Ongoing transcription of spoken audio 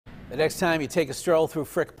The next time you take a stroll through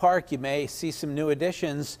Frick Park, you may see some new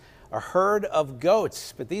additions, a herd of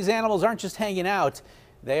goats. But these animals aren't just hanging out,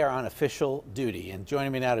 they are on official duty. And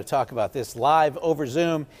joining me now to talk about this live over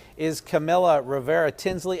Zoom is Camilla Rivera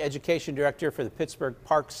Tinsley, Education Director for the Pittsburgh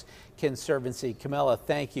Parks Conservancy. Camilla,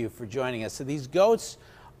 thank you for joining us. So these goats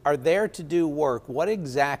are there to do work. What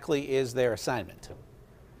exactly is their assignment?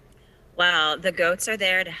 Well, the goats are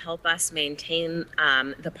there to help us maintain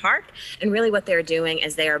the park, and really what they're doing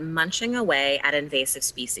is they are munching away at invasive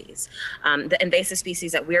species. The invasive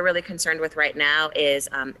species that we're really concerned with right now is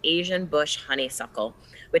Asian bush honeysuckle,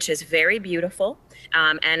 which is very beautiful,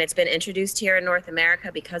 and it's been introduced here in North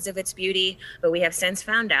America because of its beauty, but we have since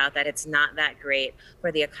found out that it's not that great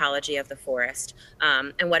for the ecology of the forest.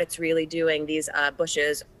 And what it's really doing, these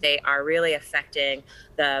bushes, they are really affecting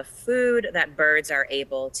the food that birds are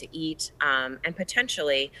able to eat, and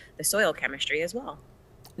potentially the soil chemistry as well.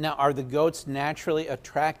 Now, are the goats naturally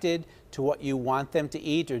attracted to what you want them to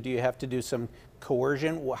eat, or do you have to do some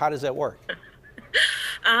coercion? How does that work?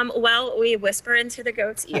 Well, we whisper into the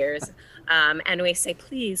goats' ears and we say,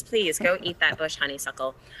 please, please go eat that bush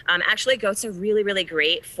honeysuckle. Actually, goats are really, really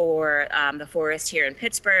great for the forest here in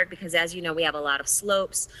Pittsburgh because, as you know, we have a lot of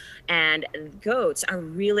slopes, and goats are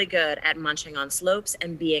really good at munching on slopes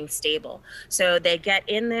and being stable. So they get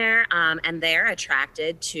in there and they're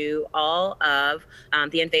attracted to all of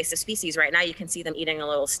the invasive species. Right now, you can see them eating a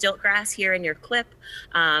little stilt grass here in your clip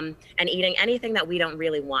and eating anything that we don't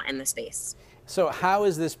really want in the space. So how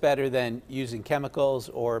is this better than using chemicals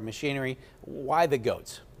or machinery? Why the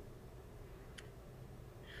goats?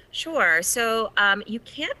 Sure. So you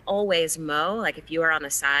can't always mow, like if you are on the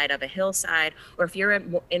side of a hillside or if you're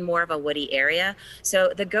in more of a woody area.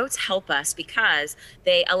 So the goats help us because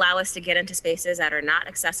they allow us to get into spaces that are not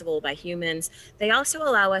accessible by humans. They also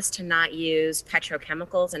allow us to not use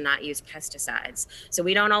petrochemicals and not use pesticides. So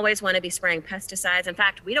we don't always want to be spraying pesticides. In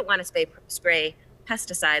fact, we don't want to spray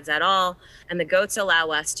pesticides at all, and the goats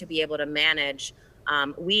allow us to be able to manage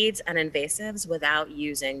weeds and invasives without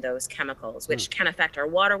using those chemicals, which can affect our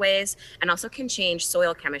waterways and also can change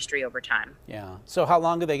soil chemistry over time. Yeah. So how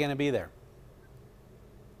long are they going to be there?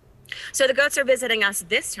 So the goats are visiting us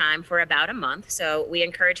this time for about a month. So we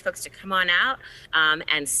encourage folks to come on out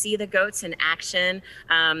and see the goats in action.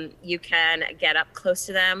 You can get up close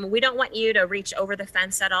to them. We don't want you to reach over the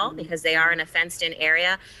fence at all because they are in a fenced-in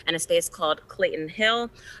area and a space called Clayton Hill.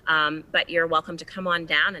 But you're welcome to come on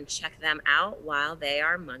down and check them out while they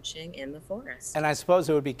are munching in the forest. And I suppose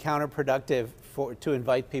it would be counterproductive to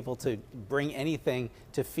invite people to bring anything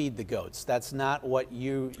to feed the goats. That's not what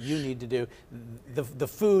you need to do. The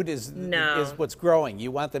food is what's growing.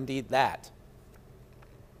 You want them to eat that.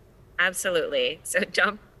 Absolutely. So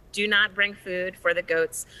do not bring food for the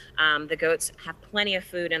goats. The goats have plenty of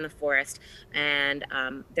food in the forest, and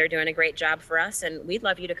they're doing a great job for us. And we'd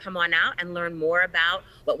love you to come on out and learn more about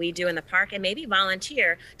what we do in the park and maybe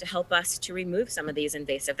volunteer to help us to remove some of these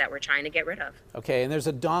invasive that we're trying to get rid of. Okay, and there's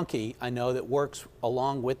a donkey, I know, that works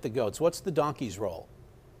along with the goats. What's the donkey's role?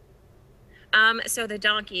 So the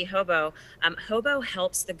donkey, Hobo, Hobo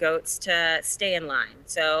helps the goats to stay in line.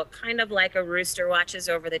 So kind of like a rooster watches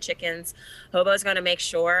over the chickens, Hobo is going to make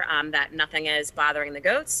sure that nothing is bothering the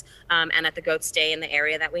goats and that the goats stay in the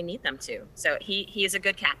area that we need them to. So he is a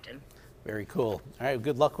good captain. Very cool. All right,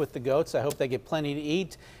 good luck with the goats. I hope they get plenty to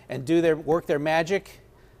eat and do their magic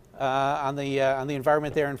on the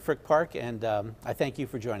environment there in Frick Park. And I thank you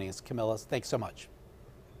for joining us, Camilla. Thanks so much.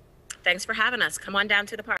 Thanks for having us. Come on down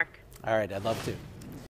to the park. All right, I'd love to.